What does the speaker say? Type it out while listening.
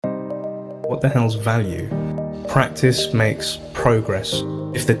what the hell's value? Practice makes progress.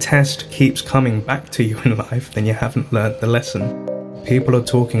 If the test keeps coming back to you in life, then you haven't learnt the lesson. People are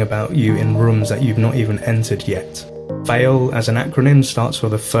talking about you in rooms that you've not even entered yet. FAIL as an acronym stands for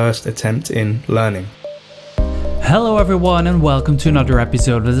the first attempt in learning. Hello everyone and welcome to another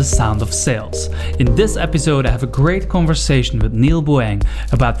episode of The Sound of Sales. In this episode I have a great conversation with Bhuiyan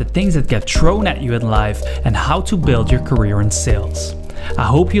about the things that get thrown at you in life and how to build your career in sales. I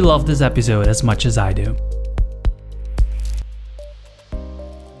hope you love this episode as much as I do.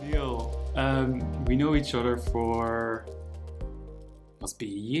 Neil, we know each other for, must be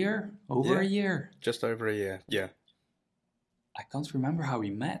a year? A year? Just over a year, yeah. I can't remember how we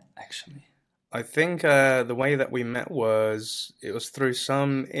met actually. I think the way that we met was, it was through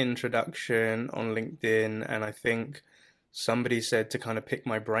some introduction on LinkedIn, and I think somebody said to kind of pick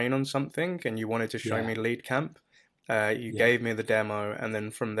my brain on something, and you wanted to show me Lead Camp. You gave me the demo, and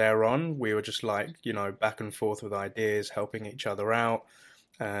then from there on, we were just like, back and forth with ideas, helping each other out.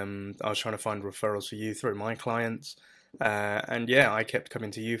 I was trying to find referrals for you through my clients. I kept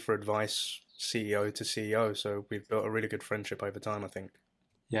coming to you for advice, CEO to CEO. So we've built a really good friendship over time, I think.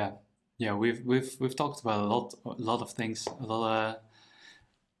 Yeah, we've talked about a lot of things, not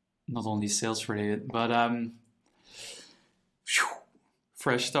only sales related, but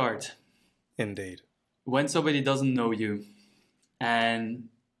fresh start. Indeed. When somebody doesn't know you, and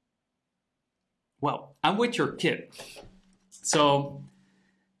I'm with your kid, so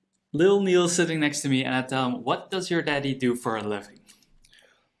little Neil's sitting next to me, and I tell him, "What does your daddy do for a living?"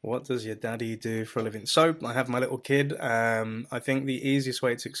 What does your daddy do for a living? So I have my little kid. I think the easiest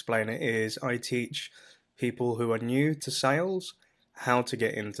way to explain it is I teach people who are new to sales how to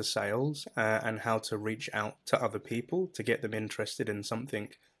get into sales and how to reach out to other people to get them interested in something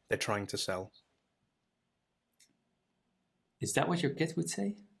they're trying to sell. Is that what your kid would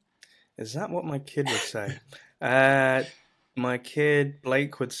say? Is that what my kid would say? My kid,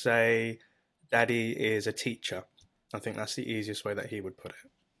 Blake, would say, Daddy is a teacher. I think that's the easiest way that he would put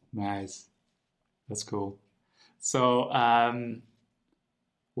it. Nice. That's cool. So,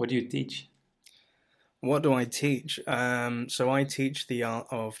 what do you teach? What do I teach? So I teach the art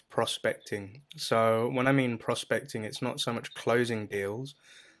of prospecting. So when I mean prospecting, it's not so much closing deals,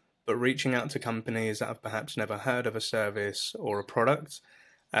 but reaching out to companies that have perhaps never heard of a service or a product,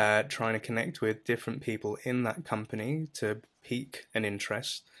 trying to connect with different people in that company to pique an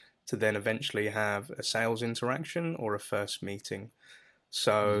interest, to then eventually have a sales interaction or a first meeting.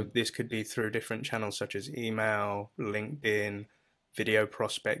 So this could be through different channels such as email, LinkedIn, video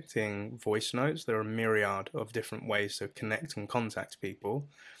prospecting, voice notes. There are a myriad of different ways to connect and contact people.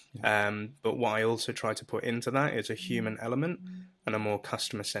 But what I also try to put into that is a human element and a more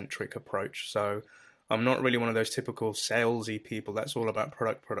customer-centric approach. So I'm not really one of those typical salesy people that's all about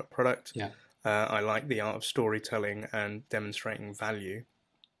product. I like the art of storytelling and demonstrating value.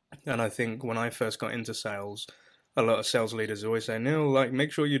 And I think when I first got into sales, a lot of sales leaders always say, Neil,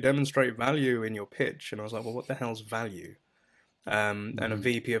 make sure you demonstrate value in your pitch. And I was like, well, what the hell's value? And a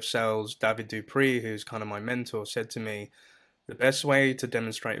VP of sales, David Dupree, who's kind of my mentor, said to me, the best way to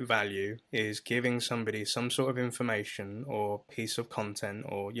demonstrate value is giving somebody some sort of information or piece of content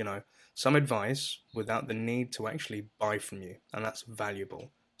or, some advice without the need to actually buy from you. And that's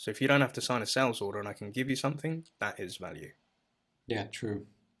valuable. So if you don't have to sign a sales order and I can give you something, that is value. Yeah, true,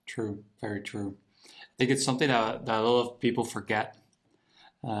 very true. I think it's something that a lot of people forget,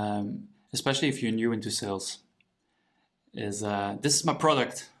 especially if you're new into sales, is this is my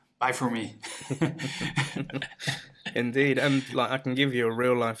product, buy from me. Indeed, and I can give you a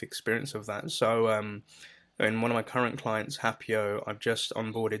real life experience of that. So in one of my current clients, Hapio, I've just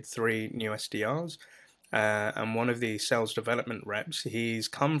onboarded 3 new SDRs, and one of the sales development reps, he's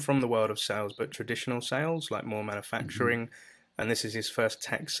come from the world of sales, but traditional sales, like more manufacturing, and this is his first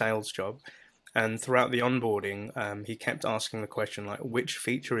tech sales job. And throughout the onboarding, he kept asking the question, which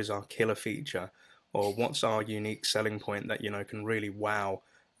feature is our killer feature? Or what's our unique selling point that, can really wow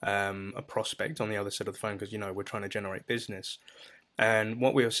a prospect on the other side of the phone? Because, we're trying to generate business. And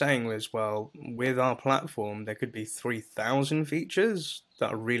what we were saying was, well, with our platform, there could be 3,000 features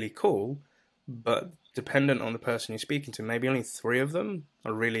that are really cool, but dependent on the person you're speaking to, maybe only 3 of them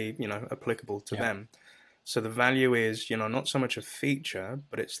are really, applicable to them. So the value is, not so much a feature,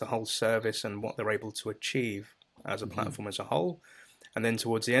 but it's the whole service and what they're able to achieve as a platform as a whole. And then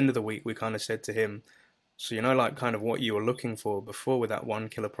towards the end of the week, we kind of said to him, so, kind of what you were looking for before with that one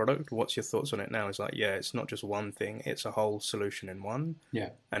killer product, what's your thoughts on it now? It's like, it's not just one thing, it's a whole solution in one. Yeah.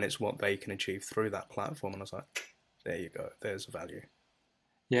 And it's what they can achieve through that platform. And I was like, there you go, there's the value.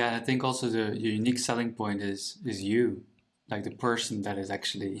 Yeah, I think also the unique selling point is you, like the person that is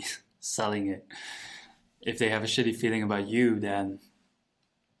actually selling it. If they have a shitty feeling about you, then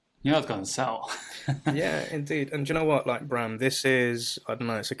you're not going to sell. Yeah, indeed. And do you know what, like, Bram, this is, I don't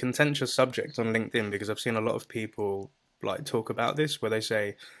know, it's a contentious subject on LinkedIn because I've seen a lot of people like talk about this where they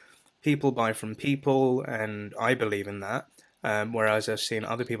say people buy from people, and I believe in that. Whereas I've seen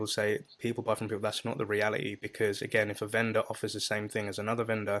other people say people buy from people. That's not the reality because, again, if a vendor offers the same thing as another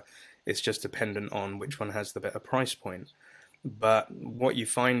vendor, it's just dependent on which one has the better price point. But what you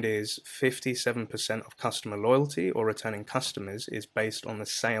find is 57% of customer loyalty or returning customers is based on the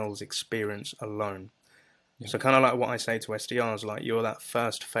sales experience alone. Yeah. So kind of like what I say to SDRs, like you're that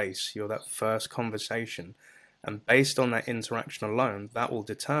first face, you're that first conversation. And based on that interaction alone, that will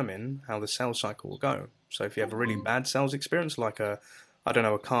determine how the sales cycle will go. So if you have a really bad sales experience, like I don't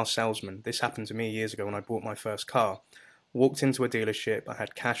know, a car salesman, this happened to me years ago when I bought my first car. Walked into a dealership, I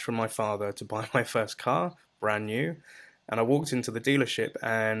had cash from my father to buy my first car, brand new. And I walked into the dealership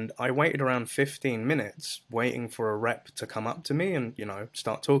and I waited around 15 minutes waiting for a rep to come up to me and,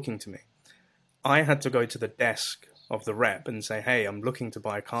 start talking to me. I had to go to the desk of the rep and say, hey, I'm looking to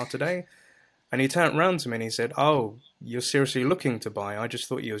buy a car today. And he turned around to me and he said, oh, you're seriously looking to buy? I just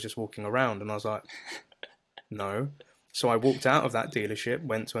thought you was just walking around. And I was like, no. So I walked out of that dealership,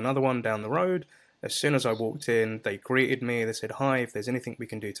 went to another one down the road. As soon as I walked in, they greeted me. They said, hi, if there's anything we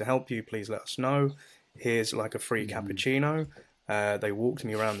can do to help you, please let us know. Here's like a free cappuccino. They walked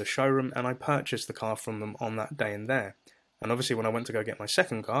me around the showroom and I purchased the car from them on that day and there. And obviously when I went to go get my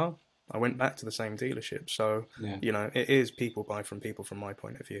second car, I went back to the same dealership. So, it is people buy from people from my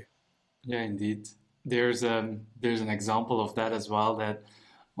point of view. Yeah, indeed. There's an example of that as well, that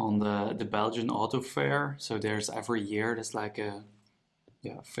on the Belgian auto fair. So there's every year there's like a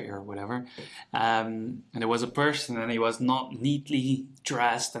fair or whatever. And there was a person and he was not neatly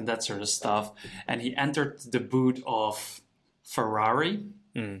dressed and that sort of stuff. And he entered the booth of Ferrari.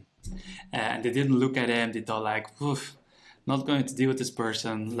 And they didn't look at him. They thought like, oof, not going to deal with this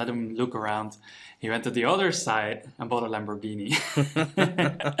person. Let him look around. He went to the other side and bought a Lamborghini.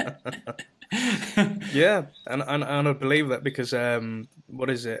 Yeah, and I believe that because what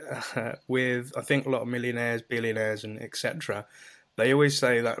is it with I think a lot of millionaires, billionaires, and etc. They always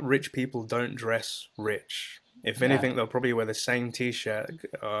say that rich people don't dress rich. If anything, they'll probably wear the same T-shirt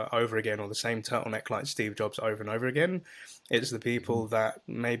over again or the same turtleneck like Steve Jobs over and over again. It's the people that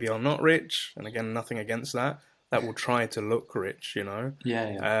maybe are not rich, and again, nothing against that will try to look rich,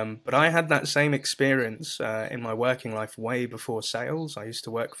 But I had that same experience in my working life way before sales. I used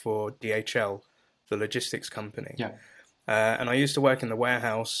to work for DHL, the logistics company. Yeah. And I used to work in the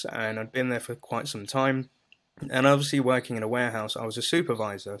warehouse, and I'd been there for quite some time. And obviously working in a warehouse, I was a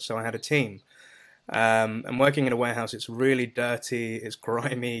supervisor, so I had a team. And working in a warehouse, it's really dirty, it's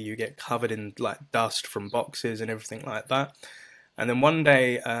grimy, you get covered in like dust from boxes and everything like that. And then one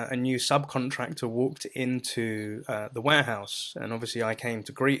day, a new subcontractor walked into the warehouse, and obviously I came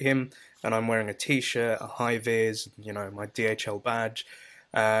to greet him, and I'm wearing a T-shirt, a high vis, my DHL badge.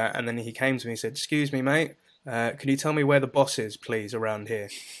 And then he came to me and said, "Excuse me, mate, can you tell me where the boss is, please, around here?"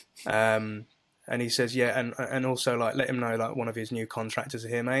 And he says, "Yeah, and also like let him know like one of his new contractors are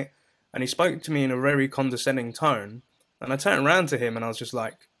here, mate." And he spoke to me in a very condescending tone, and I turned around to him and I was just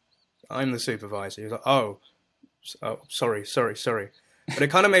like, "I'm the supervisor." He was like, "Oh, sorry. But it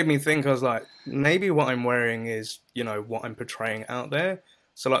kind of made me think, I was like, maybe what I'm wearing is, what I'm portraying out there.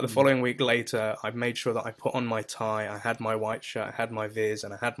 So like the following week later, I made sure that I put on my tie, I had my white shirt, I had my viz,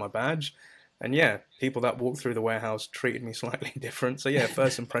 and I had my badge. And yeah, people that walked through the warehouse treated me slightly different. So yeah,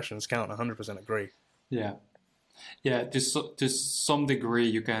 first impressions count. 100% agree. Yeah. Yeah, to some degree,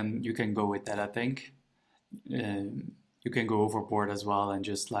 you can go with that, I think. You can go overboard as well and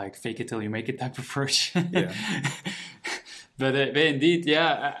just like fake it till you make it type of version. Yeah. But indeed,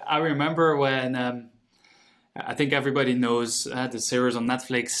 yeah, I remember when I think everybody knows the series on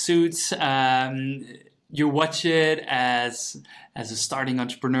Netflix, Suits. You watch it as a starting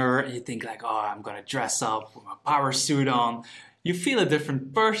entrepreneur and you think like, oh, I'm gonna dress up with my power suit on. You feel a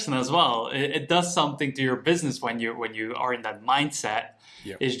different person as well. It does something to your business when you are in that mindset.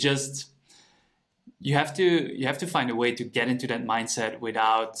 Yeah. It's just you have to find a way to get into that mindset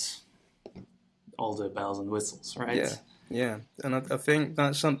without all the bells and whistles, right? Yeah. And I think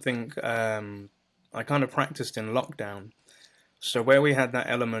that's something I kind of practiced in lockdown. So where we had that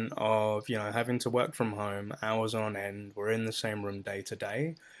element of, having to work from home, hours on end, we're in the same room day to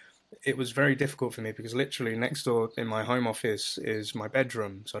day, it was very difficult for me because literally next door in my home office is my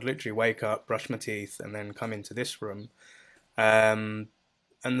bedroom. So I'd literally wake up, brush my teeth, and then come into this room.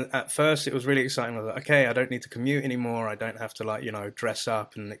 And at first it was really exciting. I was like, okay, I don't need to commute anymore. I don't have to dress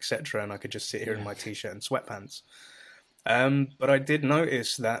up and etc. And I could just sit here in my t-shirt and sweatpants. But I did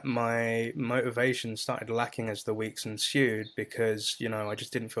notice that my motivation started lacking as the weeks ensued because, I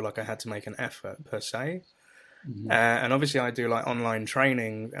just didn't feel like I had to make an effort per se. And obviously, I do like online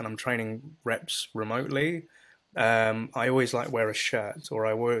training and I'm training reps remotely. I always like wear a shirt or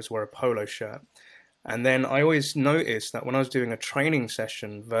I always wear a polo shirt. And then I always noticed that when I was doing a training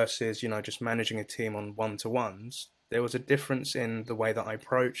session versus, just managing a team on one-to-ones, there was a difference in the way that I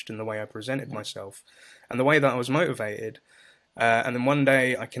approached and the way I presented myself and the way that I was motivated. And then one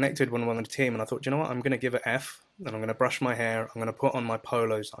day I connected with one of the team and I thought, you know what, I'm going to give it F and I'm going to brush my hair. I'm going to put on my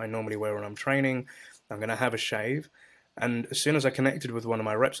polos that I normally wear when I'm training. I'm going to have a shave. And as soon as I connected with one of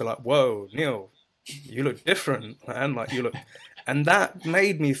my reps, they're like, whoa, Neil, you look different, man. Like you look, and that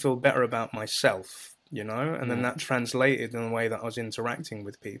made me feel better about myself, and then Yeah. that translated in the way that I was interacting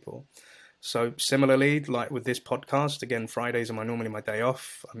with people. So similarly, like with this podcast, again, Fridays are normally my day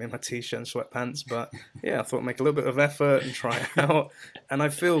off. I'm in my t-shirt and sweatpants, but yeah, I thought make a little bit of effort and try it out, and I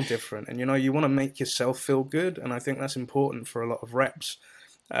feel different. And you want to make yourself feel good, and I think that's important for a lot of reps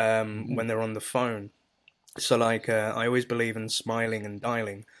when they're on the phone. So like, I always believe in smiling and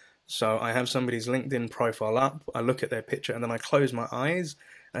dialing. So I have somebody's LinkedIn profile up. I look at their picture and then I close my eyes.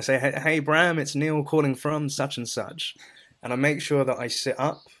 And I say, hey, Bram, it's Neil calling from such and such. And I make sure that I sit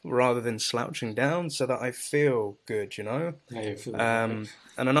up rather than slouching down so that I feel good. Yeah, you feel the vibe.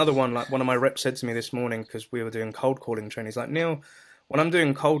 And another one, like one of my reps said to me this morning, because we were doing cold calling training, he's like, Neil, when I'm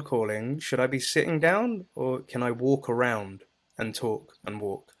doing cold calling, should I be sitting down or can I walk around and talk and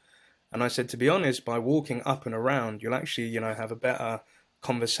walk? And I said, to be honest, by walking up and around, you'll actually, have a better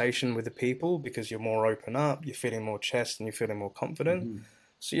conversation with the people because you're more open up, you're feeling more chest and you're feeling more confident.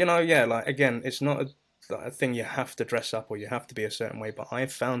 So, yeah, like again, it's not a thing you have to dress up or you have to be a certain way. But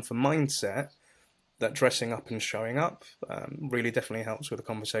I've found for mindset that dressing up and showing up really definitely helps with the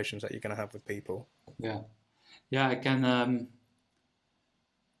conversations that you're going to have with people. Yeah. Yeah, I can.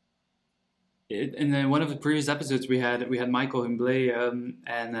 In one of the previous episodes, we had Michael Humblay,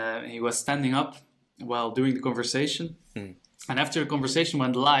 and he was standing up while doing the conversation. And after the conversation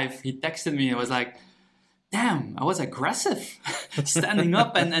went live, he texted me and was like, "Damn, I was aggressive, standing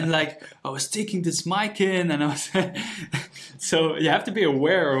up and like I was taking this mic in, and I was." So you have to be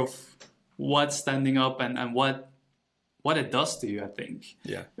aware of what standing up and what it does to you, I think.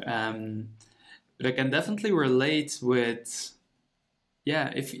 Yeah. But I can definitely relate with,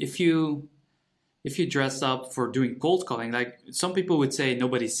 yeah, if you dress up for doing cold calling, like some people would say,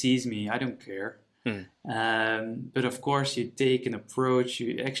 nobody sees me, I don't care. But of course, you take an approach.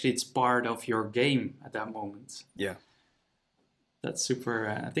 It's part of your game at that moment. Yeah, that's super.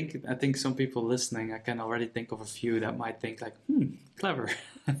 I think some people listening, I can already think of a few that might think like, clever.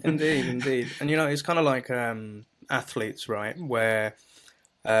 Indeed, and it's kind of like athletes, right? Where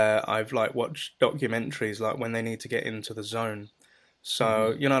I've like watched documentaries, like when they need to get into the zone.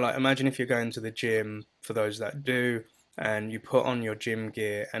 So like imagine if you're going to the gym. For those that do. And you put on your gym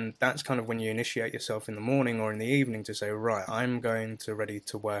gear, and that's kind of when you initiate yourself in the morning or in the evening to say, right, I'm going to ready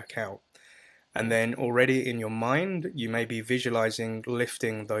to work out. And then already in your mind, you may be visualizing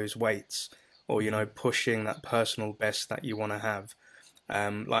lifting those weights or, pushing that personal best that you want to have.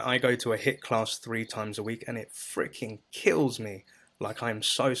 Like I go to a HIIT class 3 times a week and it freaking kills me. Like I'm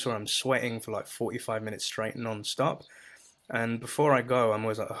so sore, I'm sweating for like 45 minutes straight non-stop. And before I go, I'm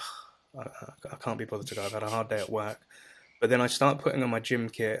always like, I can't be bothered to go. I've had a hard day at work. But then I start putting on my gym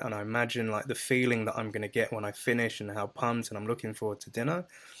kit and I imagine like the feeling that I'm going to get when I finish and how pumped and I'm looking forward to dinner.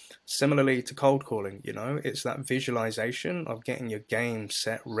 Similarly to cold calling, it's that visualization of getting your game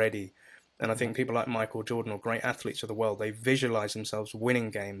set ready. And I think people like Michael Jordan or great athletes of the world, they visualize themselves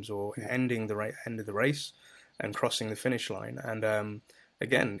winning games or ending the end of the race and crossing the finish line. And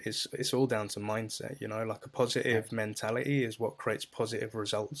again, it's all down to mindset, like a positive mentality is what creates positive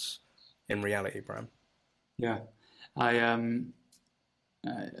results in reality, Bram. Yeah. I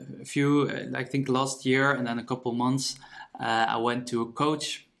I think last year and then a couple months, I went to a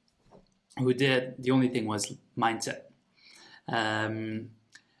coach who did, the only thing was mindset. At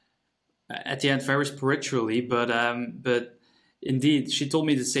the end, very spiritually, but indeed, she told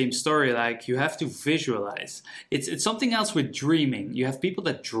me the same story. Like you have to visualize. It's something else with dreaming. You have people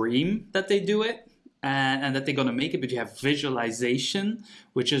that dream that they do it and that they're gonna make it, but you have visualization,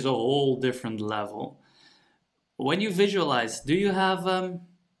 which is a whole different level. When you visualize, do you have a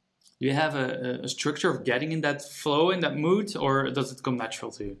structure of getting in that flow, in that mood, or does it come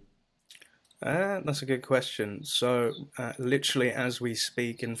natural to you? That's a good question. So literally as we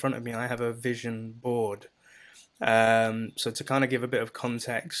speak, in front of me, I have a vision board. So to kind of give a bit of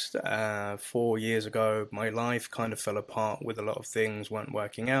context, 4 years ago, my life kind of fell apart with a lot of things weren't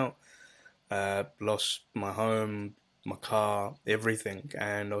working out. Lost my home, my car, everything.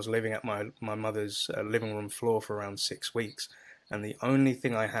 And I was living at my mother's living room floor for around 6 weeks. And the only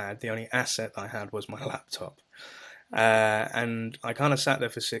thing I had, the only asset I had was my laptop. And I kind of sat there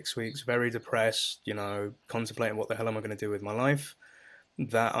for 6 weeks, very depressed, contemplating what the hell am I going to do with my life.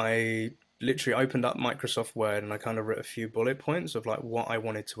 That I literally opened up Microsoft Word and I kind of wrote a few bullet points of like what I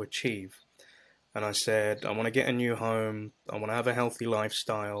wanted to achieve. And I said, I want to get a new home. I want to have a healthy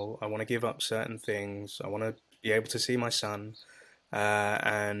lifestyle. I want to give up certain things. I want to be able to see my son.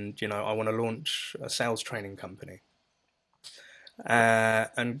 And, I want to launch a sales training company.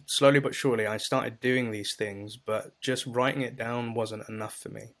 And slowly but surely, I started doing these things, but just writing it down wasn't enough for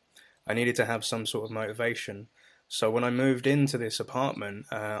me. I needed to have some sort of motivation. So when I moved into this apartment,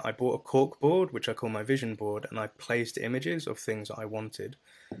 I bought a cork board, which I call my vision board, and I placed images of things that I wanted.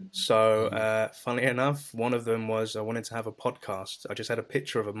 So, funnily enough, one of them was I wanted to have a podcast. I just had a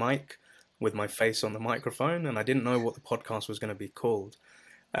picture of a mic with my face on the microphone, and I didn't know what the podcast was going to be called.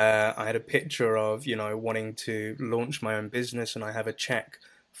 I had a picture of, wanting to launch my own business, and I have a check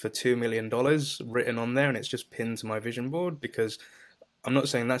for $2 million written on there, and it's just pinned to my vision board because I'm not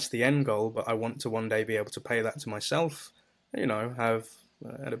saying that's the end goal, but I want to one day be able to pay that to myself, have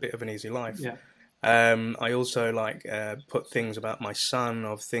a bit of an easy life. Yeah. I also put things about my son,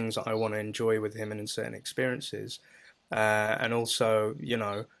 of things that I want to enjoy with him and in certain experiences, and also,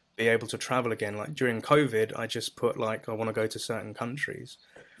 be able to travel again. Like during COVID, I just put I want to go to certain countries.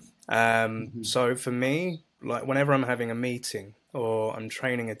 So for me, like whenever I'm having a meeting or I'm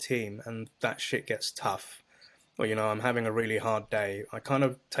training a team and that shit gets tough, or I'm having a really hard day, I kind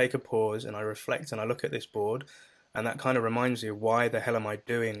of take a pause and I reflect and I look at this board, and that kind of reminds me of why the hell am I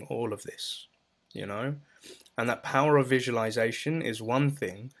doing all of this, And that power of visualization is one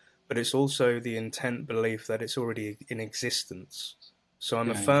thing, but it's also the intent belief that it's already in existence. So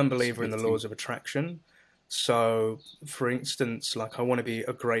I'm a firm believer in the laws of attraction. So, for instance, I want to be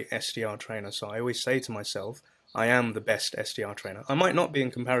a great SDR trainer. So I always say to myself, I am the best SDR trainer. I might not be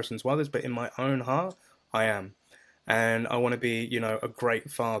in comparison to others, but in my own heart, I am. And I want to be, a great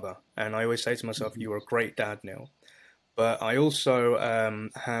father. And I always say to myself, you are a great dad, Neil. But I also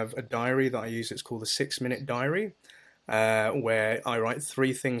have a diary that I use. It's called the 6-minute diary, where I write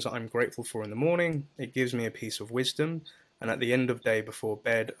 3 things that I'm grateful for in the morning. It gives me a piece of wisdom. And at the end of the day before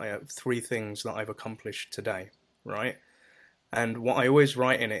bed, I have 3 things that I've accomplished today, right? And what I always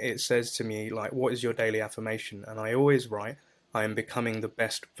write in it, it says to me, what is your daily affirmation? And I always write, I am becoming the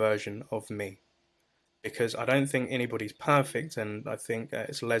best version of me. Because I don't think anybody's perfect. And I think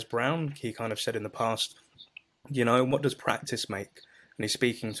it's Les Brown. He kind of said in the past, what does practice make? And he's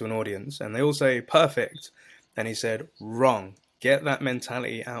speaking to an audience. And they all say, perfect. And he said, wrong. Get that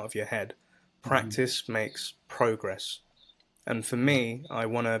mentality out of your head. Practice makes progress. And for me, I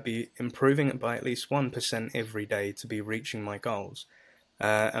want to be improving it by at least 1% every day to be reaching my goals.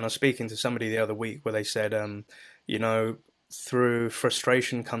 And I was speaking to somebody the other week where they said, through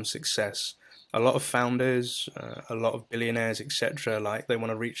frustration comes success. A lot of founders, a lot of billionaires, etc., they want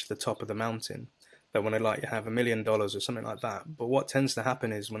to reach the top of the mountain. They want to have $1 million or something like that. But what tends to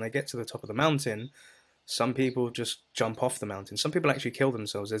happen is when they get to the top of the mountain, some people just jump off the mountain. Some people actually kill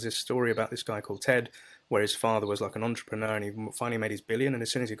themselves. There's this story about this guy called Ted, where his father was an entrepreneur and he finally made his billion. And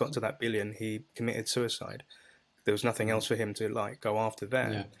as soon as he got to that billion, he committed suicide. There was nothing else for him to go after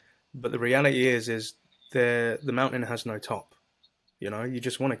there. Yeah. But the reality is the mountain has no top. You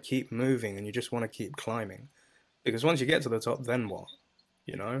just want to keep moving and you just want to keep climbing, because once you get to the top, then what?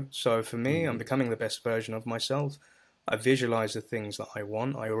 So for me, I'm becoming the best version of myself. I visualize the things that I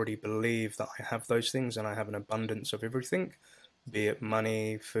want. I already believe that I have those things and I have an abundance of everything, be it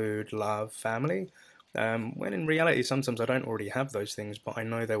money, food, love, family. When in reality, sometimes I don't already have those things, but I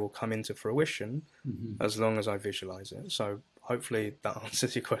know they will come into fruition as long as I visualize it. So hopefully that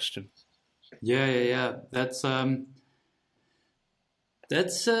answers your question. Yeah.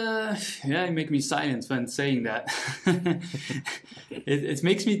 You make me silent when saying that. It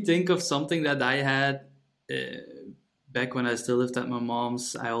makes me think of something that I had back when I still lived at my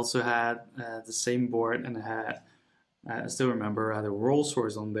mom's. I also had the same board, and I still remember I had a Rolls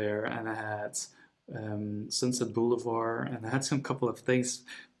Royce on there, and I had Sunset Boulevard, and I had some couple of things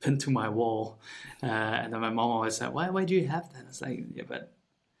pinned to my wall. And then my mom always said, why do you have that? It's like, yeah, but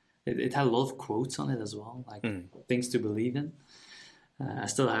it had a lot of quotes on it as well, things to believe in. I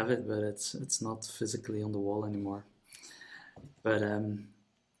still have it, but it's not physically on the wall anymore. But when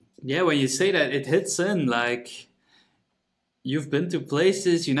you say that, it hits in you've been to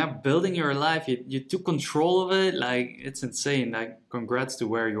places, you're now building your life, you took control of it. Like, it's insane. Like, congrats to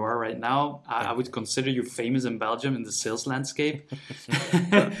where you are right now. I Thank would you. consider you famous in Belgium in the sales landscape.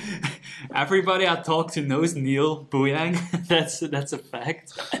 Everybody I talk to knows Neil Bhuiyan. That's a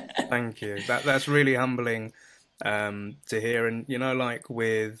fact. Thank you. That's really humbling to hear. And like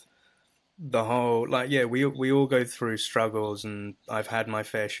with the whole, like, yeah, we all go through struggles, and I've had my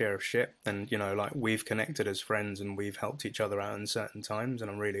fair share of shit. And like, we've connected as friends, and we've helped each other out in certain times, and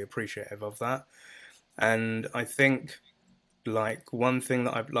I'm really appreciative of that. And I think, like, one thing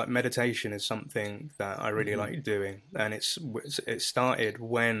that I've like, meditation is something that I really Mhm. like doing, and it started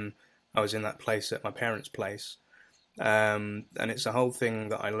when I was in that place at my parents' place. And it's a whole thing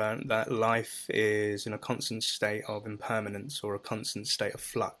that I learned, that life is in a constant state of impermanence, or a constant state of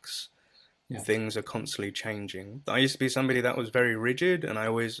flux. Yeah, Things are constantly changing. I used to be somebody that was very rigid, and I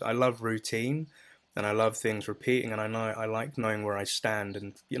love routine, and I love things repeating, and I like knowing where I stand,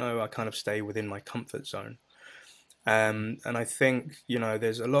 and I kind of stay within my comfort zone. And I think,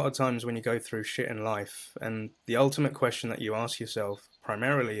 there's a lot of times when you go through shit in life, and the ultimate question that you ask yourself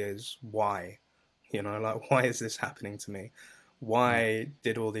primarily is why? Like, why is this happening to me? yeah, Why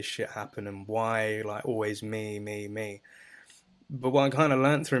did all this shit happen? And why, like, always me, me, me? But what I kind of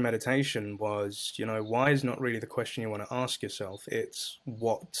learned through meditation was, why is not really the question you want to ask yourself. It's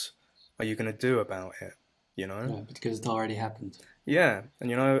what are you going to do about it? You know? yeah, because it already happened. Yeah,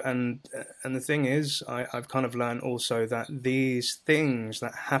 and and the thing is, I've kind of learned also that these things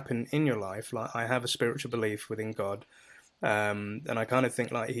that happen in your life, like, I have a spiritual belief within God, and I kind of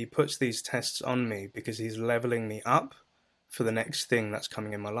think, like, He puts these tests on me because He's leveling me up for the next thing that's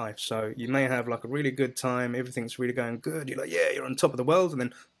coming in my life. So you may have like a really good time, everything's really going good, you're like, yeah, you're on top of the world, and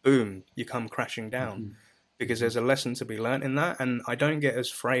then boom, you come crashing down Hmm. because Hmm. there's a lesson to be learned in that. And I don't get as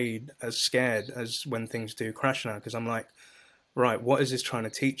scared as when things do crash now, because I'm like, right, what is this trying to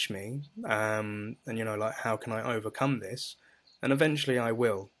teach me? And like, how can I overcome this? And eventually I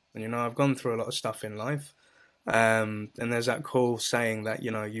will. And I've gone through a lot of stuff in life. And there's that cool saying that,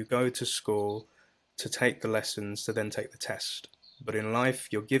 you go to school to take the lessons to then take the test. But in life,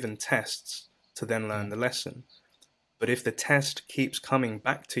 you're given tests to then Yeah, learn the lesson. But if the test keeps coming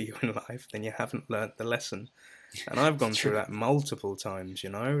back to you in life, then you haven't learnt the lesson. And I've it's gone through true. that multiple times,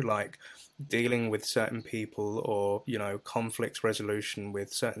 like dealing with certain people, or, conflict resolution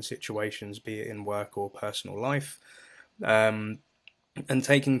with certain situations, be it in work or personal life. Um, and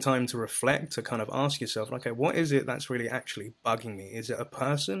taking time to reflect, to kind of ask yourself, okay, what is it that's really actually bugging me? Is it a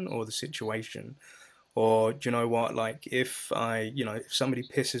person or the situation? Or do you know what? Like, if somebody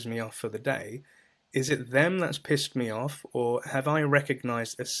pisses me off for the day, is it them that's pissed me off, or have I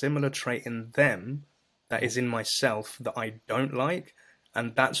recognized a similar trait in them that Yeah. is in myself that I don't like,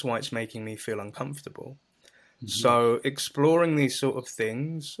 and that's why it's making me feel uncomfortable? Hmm. So exploring these sort of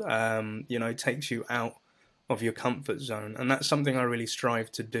things, takes you out of your comfort zone, and that's something I really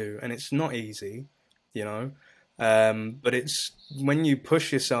strive to do. And it's not easy, you know, but it's when you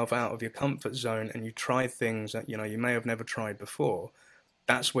push yourself out of your comfort zone and you try things that you may have never tried before.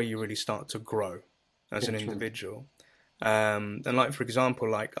 That's where you really start to grow as Yeah, an true. individual. And like, for example,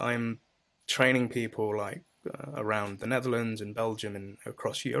 like, I'm training people, like, around the Netherlands and Belgium and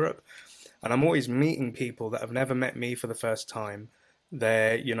across Europe, and I'm always meeting people that have never met me for the first time.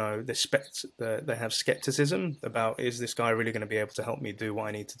 They have skepticism about, is this guy really going to be able to help me do what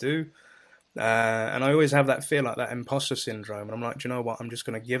I need to do? And I always have that fear, like that imposter syndrome. And I'm like, do you know what? I'm just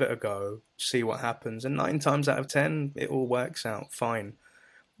going to give it a go, see what happens. And 9 times out of 10, it all works out fine.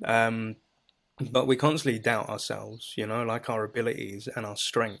 Um, but we constantly doubt ourselves, like our abilities and our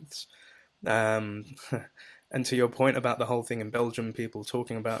strengths. Um, and to your point about the whole thing in Belgium, people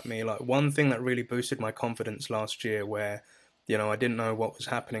talking about me, like, one thing that really boosted my confidence last year, where, I didn't know what was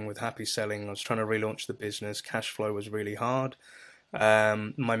happening with Happy Selling. I was trying to relaunch the business. Cash flow was really hard.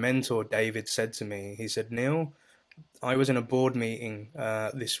 My mentor, David, said to me, he said, Neil, I was in a board meeting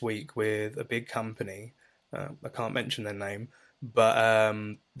this week with a big company. I can't mention their name, but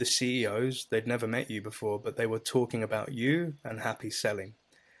the CEOs, they'd never met you before, but they were talking about you and Happy Selling.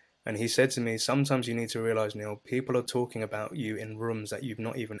 And he said to me, sometimes you need to realize, Neil, people are talking about you in rooms that you've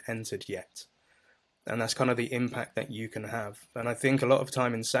not even entered yet. And that's kind of the impact that you can have. And I think a lot of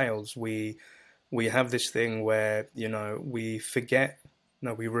time in sales, we have this thing where, we forget,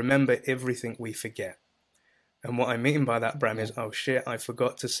 no, we remember everything we forget. And what I mean by that, Bram, Yeah. is, oh shit, I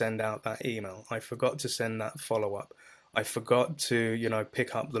forgot to send out that email. I forgot to send that follow up. I forgot to,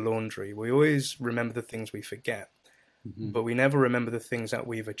 pick up the laundry. We always remember the things we forget, Hmm. but we never remember the things that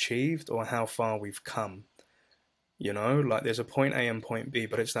we've achieved or how far we've come. Like, there's a point A and point B,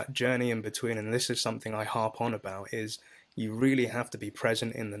 but it's that journey in between. And this is something I harp on about, is You really have to be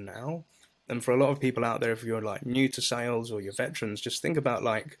present in the now. And for a lot of people out there, if you're like new to sales or you're veterans, just think about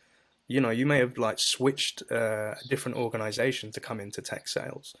like, you may have like switched a different organization to come into tech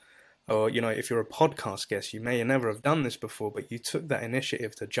sales. Or, if you're a podcast guest, you may never have done this before, but you took that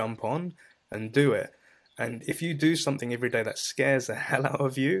initiative to jump on and do it. And if you do something every day that scares the hell out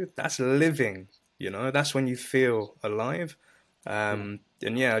of you, that's living, that's when you feel alive. Yeah.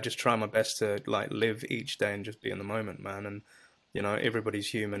 And yeah, I just try my best to like live each day and just be in the moment, man. And, everybody's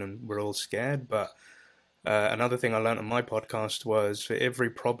human and we're all scared. But another thing I learned on my podcast was for every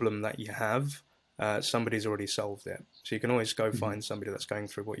problem that you have, somebody's already solved it. So you can always go Mhm. find somebody that's going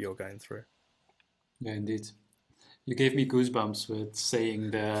through what you're going through. Yeah, indeed. You gave me goosebumps with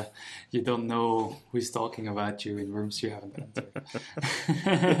saying that you don't know who's talking about you in rooms you haven't entered.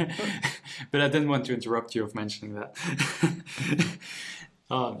 But I didn't want to interrupt you of mentioning that.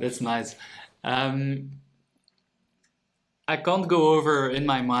 Oh, that's nice. Um, I can't go over in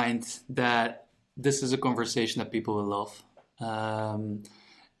my mind that this is a conversation that people will love,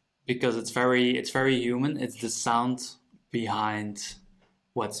 because it's very human. It's the sound behind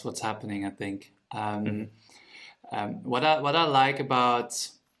what's happening, I think. Mm-hmm. What I like about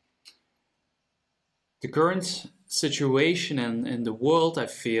the current situation in the world, I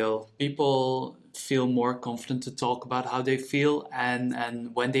feel people feel more confident to talk about how they feel,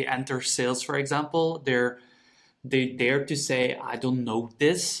 and when they enter sales, for example, they dare to say, I don't know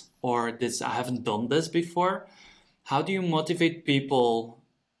this, or this, I haven't done this before. How do you motivate people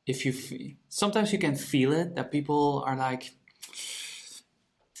if sometimes you can feel it that people are like,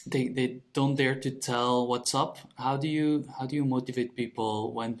 they don't dare to tell what's up. How do you motivate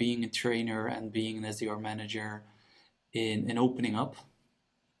people when being a trainer and being an SDR manager in opening up?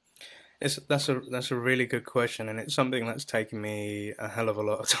 That's a really good question, and it's something that's taken me a hell of a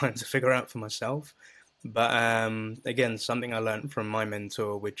lot of time to figure out for myself. But again, something I learned from my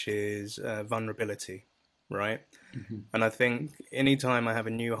mentor, which is vulnerability, right? Hmm. And I think anytime I have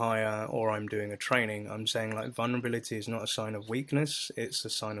a new hire or I'm doing a training, I'm saying like vulnerability is not a sign of weakness, it's a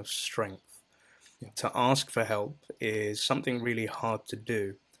sign of strength. Yeah. To ask for help is something really hard to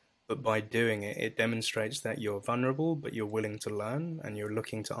do, but by doing it, it demonstrates that you're vulnerable, but you're willing to learn and you're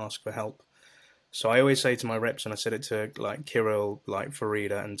looking to ask for help. So I always say to my reps, and I said it to like Kirill, like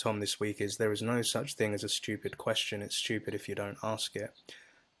Farida and Tom this week, is there is no such thing as a stupid question. It's stupid if you don't ask it.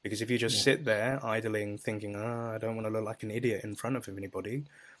 Because if you just Yeah. sit there idling, thinking, I don't want to look like an idiot in front of anybody,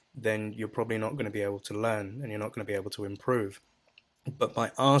 then you're probably not going to be able to learn and you're not going to be able to improve. But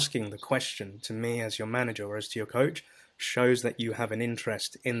by asking the question to me as your manager or as to your coach, shows that you have an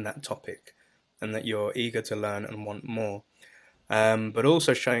interest in that topic and that you're eager to learn and want more. But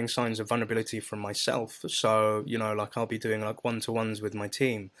also showing signs of vulnerability from myself. So, like I'll be doing like one-to-ones with my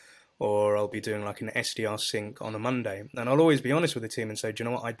team, or I'll be doing like an SDR sync on a Monday. And I'll always be honest with the team and say, do you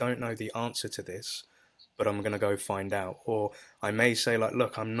know what? I don't know the answer to this, but I'm going to go find out. Or I may say like,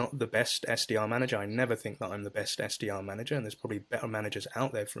 look, I'm not the best SDR manager. I never think that I'm the best SDR manager, and there's probably better managers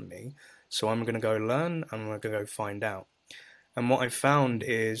out there from me. So I'm going to go learn and I'm going to go find out. And what I've found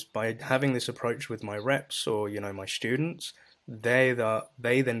is by having this approach with my reps or, my students, they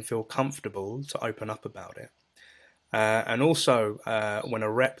then feel comfortable to open up about it. And also, when a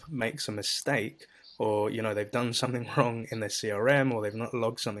rep makes a mistake or, they've done something wrong in their CRM or they've not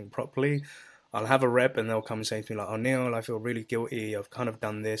logged something properly, I'll have a rep and they'll come and say to me like, oh, Neil, I feel really guilty. I've kind of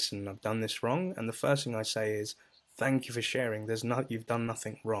done this and I've done this wrong. And the first thing I say is, thank you for sharing. You've done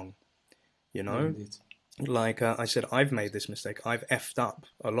nothing wrong, you Yeah, know? indeed. Like I said, I've made this mistake. I've effed up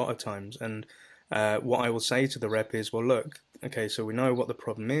a lot of times. And what I will say to the rep is, well, look, okay, so we know what the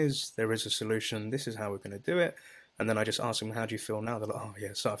problem is. There is a solution. This is how we're going to do it. And then I just ask them, how do you feel now? They're like, oh, yeah,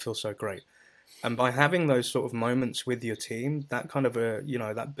 so I feel so great. And by having those sort of moments with your team, that kind of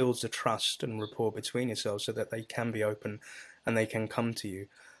that builds a trust and rapport between yourselves so that they can be open and they can come to you.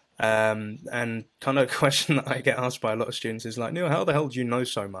 And kind of a question that I get asked by a lot of students is like, Neil, how the hell do you know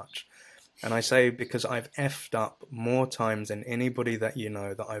so much? And I say, because I've effed up more times than anybody that you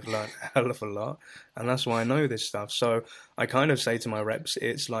know, that I've learned a hell of a lot. And that's why I know this stuff. So I kind of say to my reps,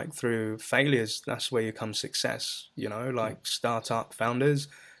 it's like through failures, that's where you come success, Yeah. like startup founders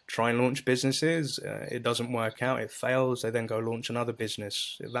try and launch businesses. It doesn't work out. It fails. They then go launch another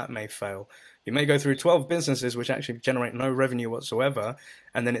business. That may fail. You may go through 12 businesses which actually generate no revenue whatsoever.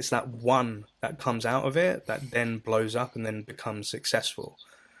 And then it's that one that comes out of it that then blows up and then becomes successful.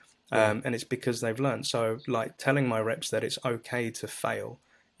 Yeah. And it's because they've learned. So, like telling my reps that it's okay to fail,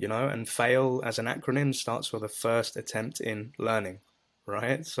 and fail as an acronym starts with the first attempt in learning,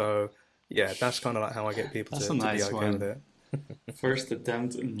 right? So, yeah, that's kind of like how I get people That's a to be nice okay with one. it. First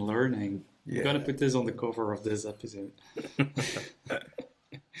attempt in learning. I'm gonna Yeah. put this on the cover of this episode.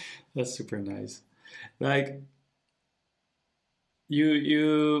 That's super nice. Like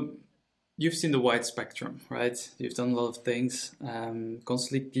you've seen the wide spectrum, right? You've done a lot of things.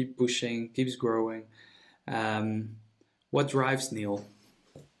 Constantly keep pushing, keeps growing. Um, what drives Neil?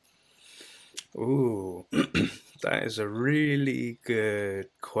 Ooh, that is a really good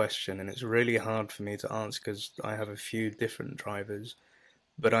question, and it's really hard for me to answer because I have a few different drivers.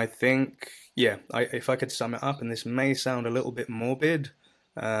 But I think, yeah, if I could sum it up, and this may sound a little bit morbid,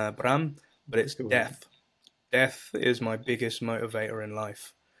 Bram, but it's Go ahead. death. Death is my biggest motivator in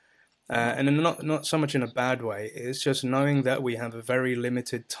life. Wow. And not so much in a bad way. It's just knowing that we have a very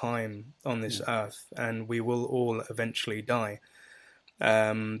limited time on this Yeah. earth, and we will all eventually die.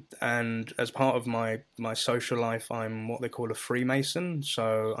 And as part of my social life, I'm what they call a Freemason.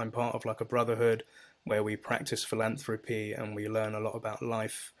 So I'm part of like a brotherhood where we practice philanthropy and we learn a lot about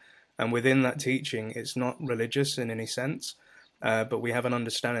life. And within that teaching, it's not religious in any sense, but we have an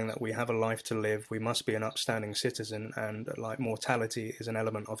understanding that we have a life to live. We must be an upstanding citizen, and like mortality is an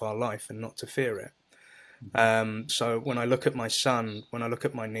element of our life, and not to fear it. Mhm. So when I look at my son, when I look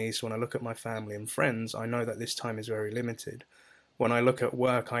at my niece, when I look at my family and friends, I know that this time is very limited. When I look at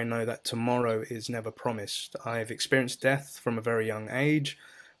work, I know that tomorrow is never promised. I've experienced death from a very young age.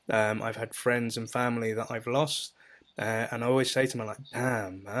 I've had friends and family that I've lost. And I always say to them, like,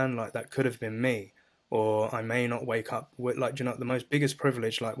 damn, man, like that could have been me. Or I may not wake up with, like, you know, the most biggest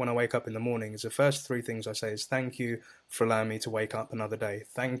privilege, like when I wake up in the morning, is the first three things I say is thank you for allowing me to wake up another day.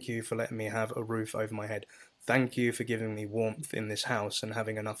 Thank you for letting me have a roof over my head. Thank you for giving me warmth in this house and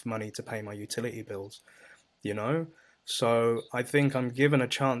having enough money to pay my utility bills, you know? So I think I'm given a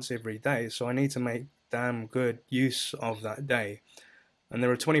chance every day, so I need to make damn good use of that day. And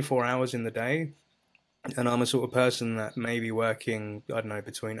there are 24 hours in the day, and I'm a sort of person that may be working, I don't know,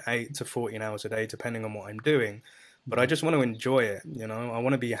 between 8 to 14 hours a day, depending on what I'm doing. But I Mhm. just want to enjoy it, you know? I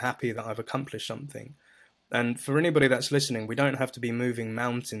want to be happy that I've accomplished something. And for anybody that's listening, we don't have to be moving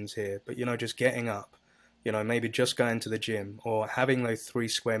mountains here, but, you know, just getting up, you know, maybe just going to the gym or having those 3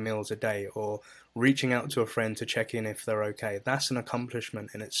 square meals a day or reaching out to a friend to check in if they're okay. That's an accomplishment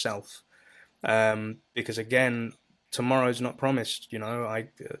in itself. Because again, tomorrow's not promised, you know, I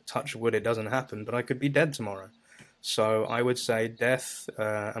touch wood, it doesn't happen, but I could be dead tomorrow. So I would say death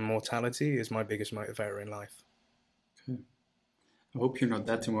and mortality is my biggest motivator in life. Okay. I hope you're not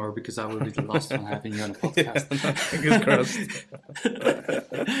dead tomorrow because I will be the last one having you on a Yeah, podcast. no, fingers crossed.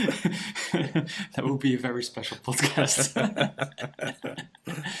 That will be a very special podcast.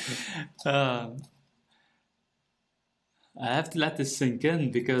 um, I have to let this sink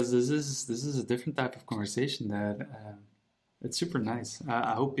in because this is a different type of conversation that it's super nice.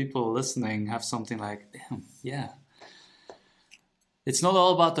 I hope people listening have something like, damn, yeah, it's not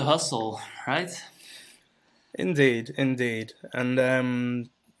all about the hustle, right? Indeed, indeed. And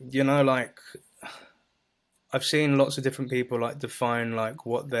you know, like I've seen lots of different people like define like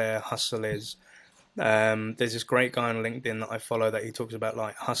what their hustle is. There's this great guy on LinkedIn that I follow that he talks about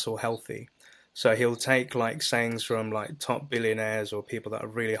like hustle healthy. So he'll take like sayings from like top billionaires or people that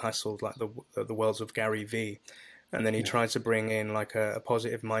have really hustled, like the worlds of Gary V, and then he Yeah. tries to bring in like a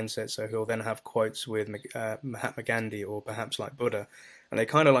positive mindset. So he'll then have quotes with Mahatma Gandhi or perhaps like Buddha, and they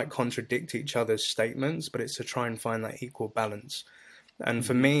kind of like contradict each other's statements, but it's to try and find that equal balance. And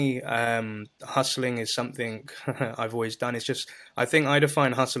for Mhm. me, hustling is something I've always done. It's just, I think I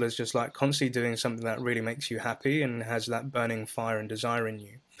define hustle as just like constantly doing something that really makes you happy and has that burning fire and desire in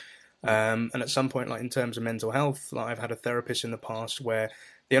you. Yeah. And at some point, like in terms of mental health, like I've had a therapist in the past where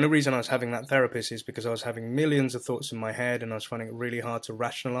the only reason I was having that therapist is because I was having millions of thoughts in my head and I was finding it really hard to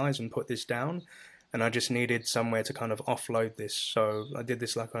rationalize and put this down. And I just needed somewhere to kind of offload this. So I did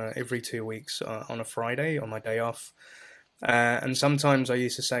this like every 2 weeks on a Friday on my day off. And sometimes I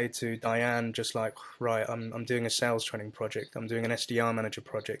used to say to Diane, just like, right, I'm doing a sales training project, I'm doing an SDR manager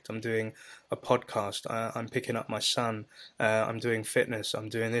project, I'm doing a podcast, I'm picking up my son, I'm doing fitness, I'm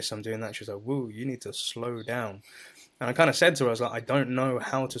doing this, I'm doing that. She's like, woo, you need to slow down. And I kind of said to her, I was like, I don't know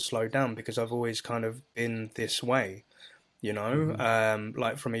how to slow down because I've always kind of been this way, you know, Mhm.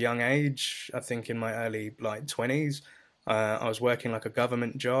 like from a young age. I think in my early like 20s, I was working like a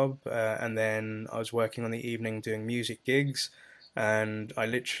government job, and then I was working on the evening doing music gigs, and I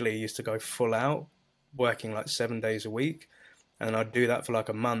literally used to go full out, working like 7 days a week, and I'd do that for like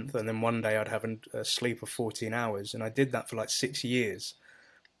a month, and then one day I'd have a sleep of 14 hours, and I did that for like 6 years,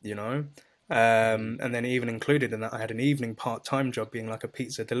 you know. Mhm. And then even included in that, I had an evening part-time job being like a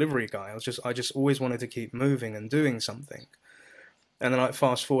pizza delivery guy. I just always wanted to keep moving and doing something. And then like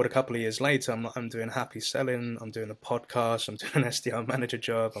fast forward a couple of years later, I'm doing happy selling, I'm doing a podcast, I'm doing an SDR manager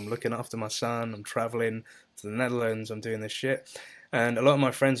job, I'm looking after my son, I'm traveling to the Netherlands, I'm doing this shit. And a lot of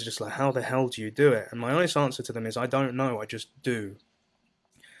my friends are just like, how the hell do you do it? And my honest answer to them is, I don't know, I just do.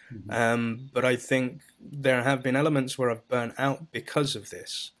 Mm-hmm. But I think there have been elements where I've burnt out because of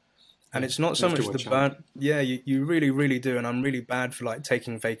this. And Yeah, it's not you so have to much the watch out. burnt. Yeah, you really, really do. And I'm really bad for like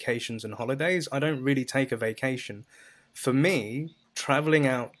taking vacations and holidays. I don't really take a vacation. For me, traveling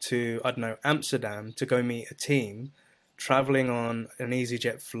out to, I don't know, Amsterdam to go meet a team, traveling on an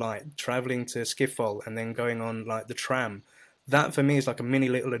EasyJet flight, traveling to Schiphol and then going on like the tram, that for me is like a mini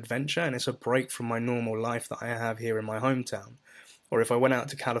little adventure, and it's a break from my normal life that I have here in my hometown. Or if I went out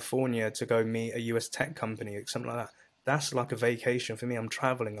to California to go meet a US tech company or something like that, that's like a vacation for me. I'm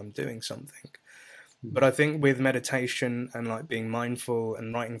traveling, I'm doing something. But Mm-hmm. I think with meditation and like being mindful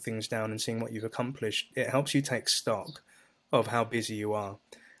and writing things down and seeing what you've accomplished, it helps you take stock of how busy you are.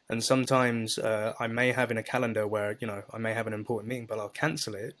 And sometimes I may have in a calendar where, I may have an important meeting, but I'll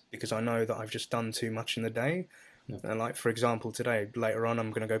cancel it because I know that I've just done too much in the day. Yeah. And like, for example, today, later on, I'm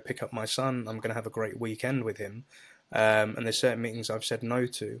going to go pick up my son. I'm going to have a great weekend with him. And there's certain meetings I've said no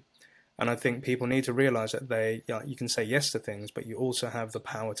to. And I think people need to realize that you can say yes to things, but you also have the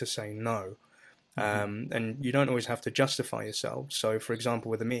power to say no. Mm-hmm. And you don't always have to justify yourself. So, for example,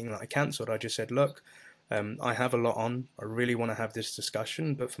 with the meeting that I cancelled, I just said, look, I have a lot on. I really want to have this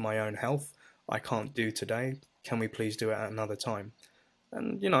discussion, but for my own health, I can't do today. Can we please do it at another time?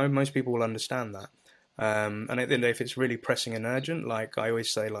 And, most people will understand that. And at the end, if it's really pressing and urgent, like I always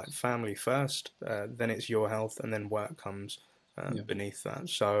say, like family first, then it's your health, and then work comes Yeah. beneath that.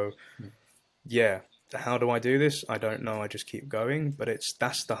 So, Yeah. yeah, how do I do this? I don't know. I just keep going, but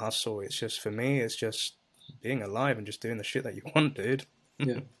that's the hustle. It's just for me, it's just being alive and just doing the shit that you want, dude.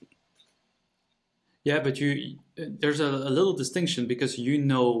 Yeah. Yeah, but there's a little distinction because you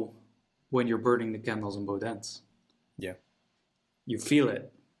know when you're burning the candles on both ends. Yeah, You feel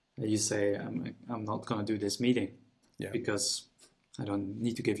it. You say, I'm not going to do this meeting yeah. because I don't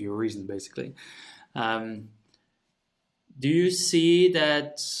need to give you a reason, basically. Um, do you see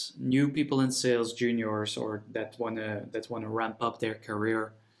that new people in sales, juniors, or that wanna ramp up their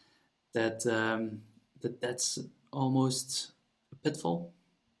career, that's almost a pitfall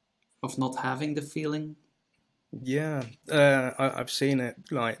of not having the feeling? Yeah, I've seen it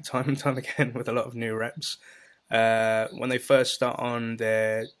like time and time again with a lot of new reps. When they first start on,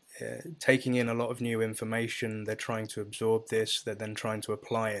 they're taking in a lot of new information. They're trying to absorb this. They're then trying to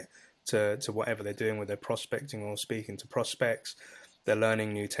apply it to whatever they're doing with their prospecting or speaking to prospects. They're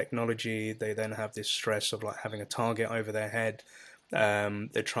learning new technology. They then have this stress of like having a target over their head.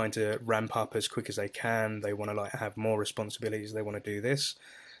 They're trying to ramp up as quick as they can. They want to like have more responsibilities. They want to do this.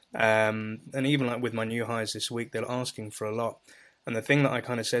 And even like with my new hires this week, they're asking for a lot. And the thing that I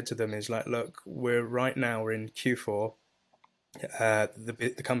kind of said to them is like, look, we're in Q4.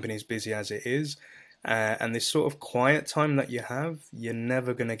 The company's busy as it is, and this sort of quiet time that you have, you're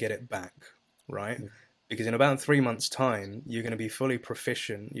never going to get it back, right? Yeah. Because in about 3 months' time, you're going to be fully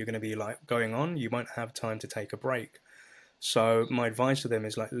proficient. You're going to be like going on. You won't have time to take a break. So my advice to them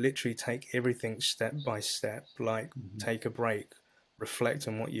is like literally take everything step by step. Like Mm-hmm. take a break, reflect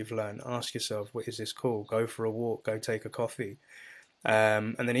on what you've learned. Ask yourself, what is this cool? Go for a walk. Go take a coffee.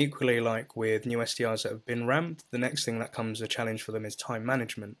 And then equally, like with new SDRs that have been ramped, the next thing that comes a challenge for them is time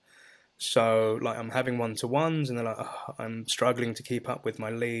management. So like I'm having one-to-ones and they're like, oh, I'm struggling to keep up with my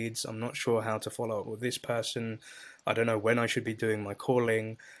leads. I'm not sure how to follow up with this person. I don't know when I should be doing my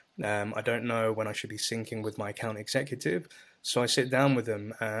calling. I don't know when I should be syncing with my account executive. So I sit down with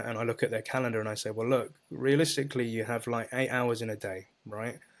them and I look at their calendar and I say, well, look, realistically, you have like 8 hours in a day,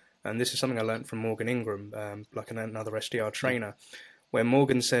 right? And this is something I learned from Morgan Ingram, like another SDR Yeah. trainer, where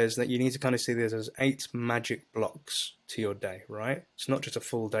Morgan says that you need to kind of see this as 8 magic blocks to your day, right? It's not just a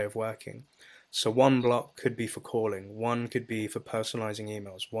full day of working. So one block could be for calling, one could be for personalizing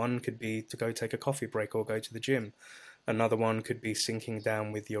emails, one could be to go take a coffee break or go to the gym, another one could be syncing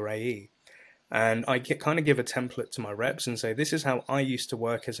down with your AE. And I kind of give a template to my reps and say, this is how I used to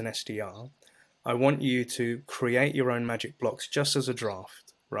work as an SDR. I want you to create your own magic blocks just as a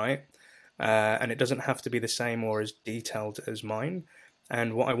draft, right? And it doesn't have to be the same or as detailed as mine.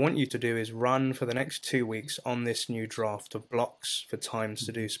 And what I want you to do is run for the next 2 weeks on this new draft of blocks for times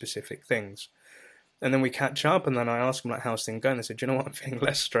to do specific things. And then we catch up, and then I ask them like, how's things going? They said, do you know what? I'm feeling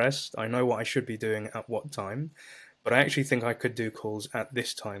less stressed. I know what I should be doing at what time, but I actually think I could do calls at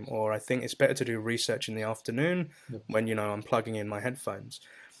this time, or I think it's better to do research in the afternoon Yep. when, I'm plugging in my headphones.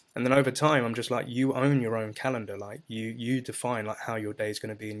 And then over time, I'm just like, you own your own calendar. Like you define like how your day is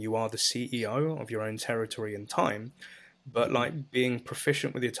going to be, and you are the CEO of your own territory and time. But like being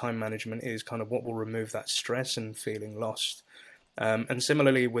proficient with your time management is kind of what will remove that stress and feeling lost. And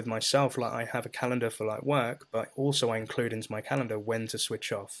similarly with myself, like I have a calendar for like work, but also I include into my calendar when to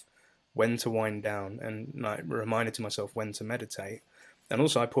switch off, when to wind down, and like reminded to myself when to meditate. And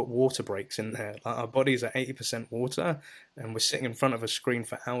also I put water breaks in there. Like our bodies are 80% water, and we're sitting in front of a screen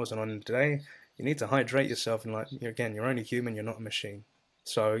for hours and on a day. You need to hydrate yourself, and like again, you're only human. You're not a machine.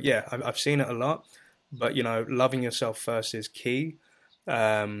 So yeah, I've seen it a lot, but loving yourself first is key.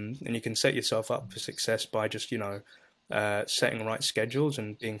 And you can set yourself up for success by just setting right schedules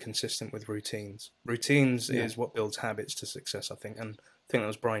and being consistent with routines. Routines Yeah, is what builds habits to success, I think. And I think that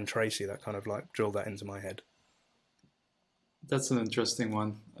was Brian Tracy that kind of like drilled that into my head. that's an interesting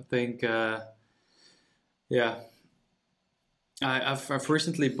one. I think, yeah, I've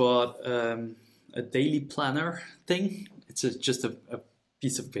recently bought a daily planner thing. It's just a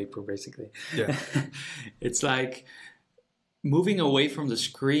piece of paper, basically. Yeah. It's like moving away from the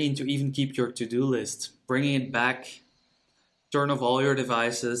screen to even keep your to-do list, bringing it back, turn off all your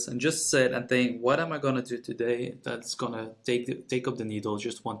devices, and just sit and think, what am I going to do today that's going to take up the needle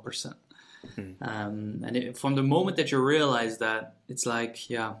just 1%? From the moment that you realize that, it's like,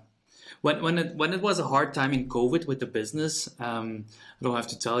 yeah. When it was a hard time in COVID with the business, I don't have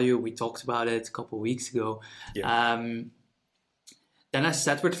to tell you, we talked about it a couple of weeks ago. Yeah. Then I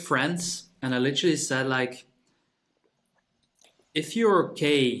sat with friends and I literally said, like, if you're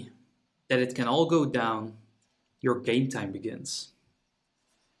okay that it can all go down, your game time begins.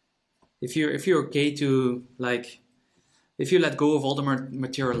 If you're okay to, like, if you let go of all the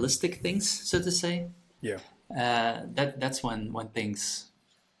materialistic things, so to say, Yeah. that's when things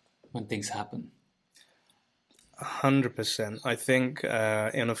happen. 100%. I think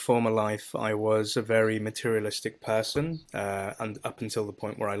in a former life, I was a very materialistic person, and up until the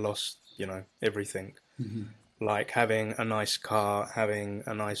point where I lost, everything. Like having a nice car, having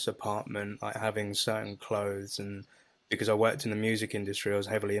a nice apartment, like having certain clothes. And because I worked in the music industry, I was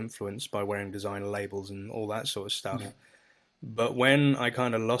heavily influenced by wearing designer labels and all that sort of stuff. Yeah. But when I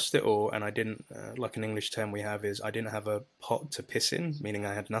kind of lost it all, and I didn't, like an English term we have is, I didn't have a pot to piss in, meaning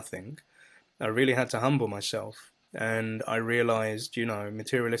I had nothing. I really had to humble myself. And I realized,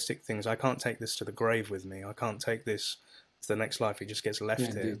 materialistic things, I can't take this to the grave with me. I can't take this to the next life. It just gets left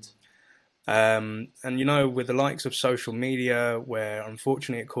here. Indeed. With the likes of social media, where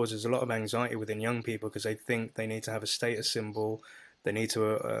unfortunately it causes a lot of anxiety within young people because they think they need to have a status symbol, they need to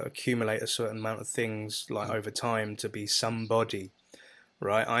accumulate a certain amount of things like over time to be somebody,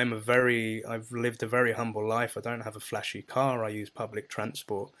 right? I've lived a very humble life. I don't have a flashy car. I use public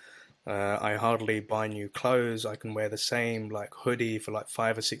transport. I hardly buy new clothes. I can wear the same like hoodie for like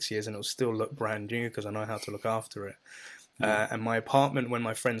 5 or 6 years and it'll still look brand new because I know how to look after it. And my apartment, when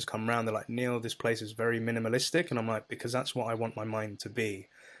my friends come round, they're like, Neil, this place is very minimalistic. And I'm like, because that's what I want my mind to be.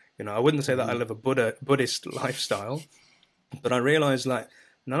 I wouldn't say that I live a Buddhist lifestyle, but I realized like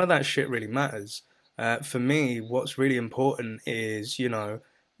none of that shit really matters. For me, what's really important is,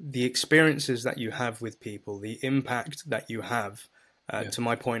 the experiences that you have with people, the impact that you have. To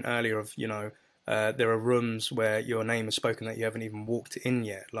my point earlier of, there are rooms where your name is spoken that you haven't even walked in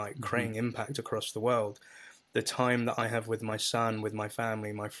yet, like creating impact across the world. The time that I have with my son, with my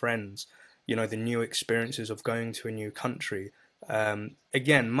family, my friends, the new experiences of going to a new country.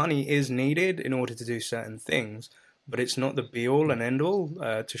 Again, money is needed in order to do certain things, but it's not the be all and end all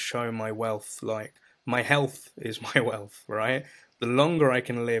to show my wealth. Like my health is my wealth, right? The longer I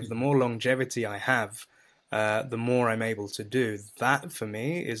can live, the more longevity I have, the more I'm able to do. That for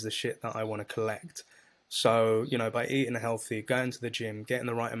me is the shit that I want to collect. So, by eating healthy, going to the gym, getting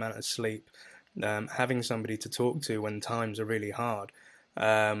the right amount of sleep, having somebody to talk to when times are really hard,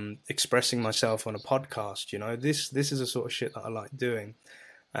 expressing myself on a podcast, this is the sort of shit that I like doing.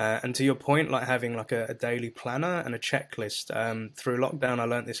 And to your point, like having like a daily planner and a checklist. Through lockdown, I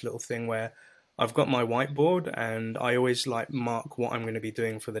learned this little thing where I've got my whiteboard and I always like mark what I'm going to be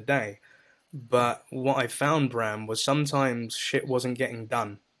doing for the day. But what I found, Bram, was sometimes shit wasn't getting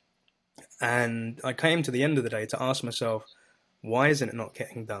done. And I came to the end of the day to ask myself, why isn't it not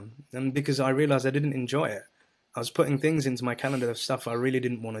getting done? And because I realized I didn't enjoy it. I was putting things into my calendar of stuff I really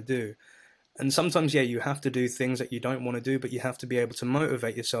didn't want to do. And sometimes, yeah, you have to do things that you don't want to do, but you have to be able to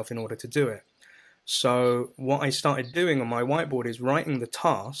motivate yourself in order to do it. So what I started doing on my whiteboard is writing the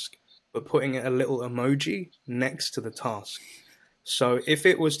task, but putting a little emoji next to the task. So if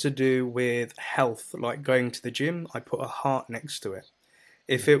it was to do with health, like going to the gym, I put a heart next to it.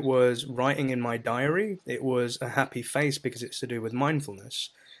 If it was writing in my diary, it was a happy face because it's to do with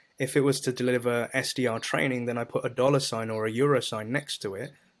mindfulness. If it was to deliver SDR training, then I put a dollar sign or a euro sign next to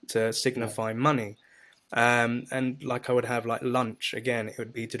it to signify money. And like I would have like lunch again, it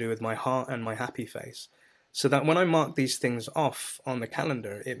would be to do with my heart and my happy face. So that when I marked these things off on the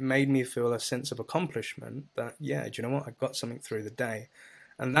calendar, it made me feel a sense of accomplishment that, yeah, do you know what? I got something through the day.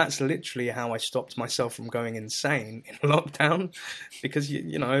 And that's literally how I stopped myself from going insane in lockdown because,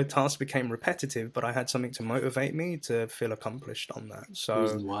 tasks became repetitive, but I had something to motivate me to feel accomplished on that. So,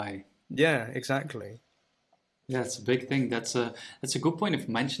 Reason why. yeah, exactly. Yeah, it's a big thing. That's a good point of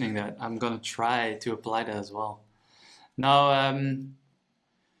mentioning that. I'm gonna try to apply that as well. Now,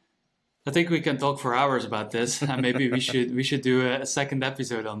 I think we can talk for hours about this, and maybe we should do a second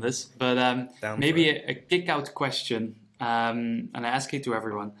episode on this. But Down for maybe it. a kick out question, and I ask it to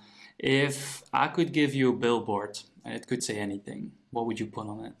everyone. If I could give you a billboard and it could say anything, what would you put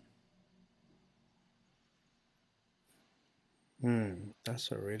on it?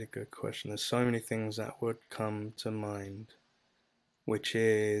 That's a really good question. There's so many things that would come to mind, which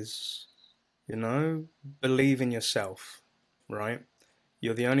is, you know, believe in yourself, right?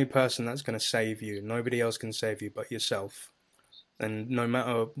 You're the only person that's going to save you. Nobody else can save you but yourself. And no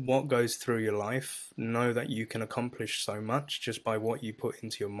matter what goes through your life, know that you can accomplish so much just by what you put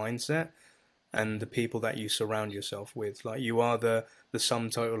into your mindset and the people that you surround yourself with. Like you are the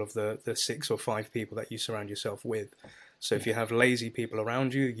sum total of the 6 or 5 people that you surround yourself with. So if Yeah, you have lazy people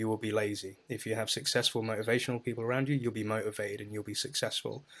around you, you will be lazy. If you have successful, motivational people around you, you'll be motivated and you'll be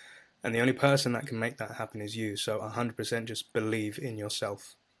successful. And the only person that can make that happen is you. So 100% just believe in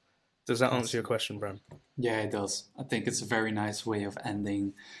yourself. Does that answer your awesome. question, Bram? Yeah, it does. I think it's a very nice way of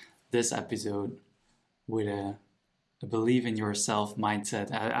ending this episode with a believe in yourself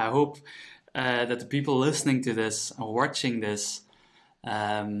mindset. I hope that the people listening to this or watching this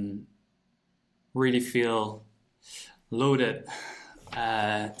um, really feel loaded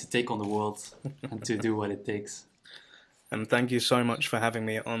to take on the world and to do what it takes. And thank you so much for having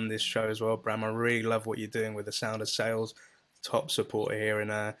me on this show as well, Bram. I really love what you're doing with the Sound of Sales. Top supporter here,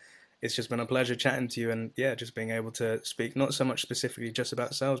 and it's just been a pleasure chatting to you. And yeah, just being able to speak not so much specifically just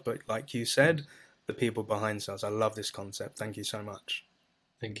about sales, but like you said, the people behind sales. I love this concept. Thank you so much.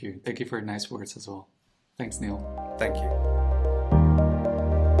 Thank you. Thank you for your nice words as well. Thanks, Neil. Thank you.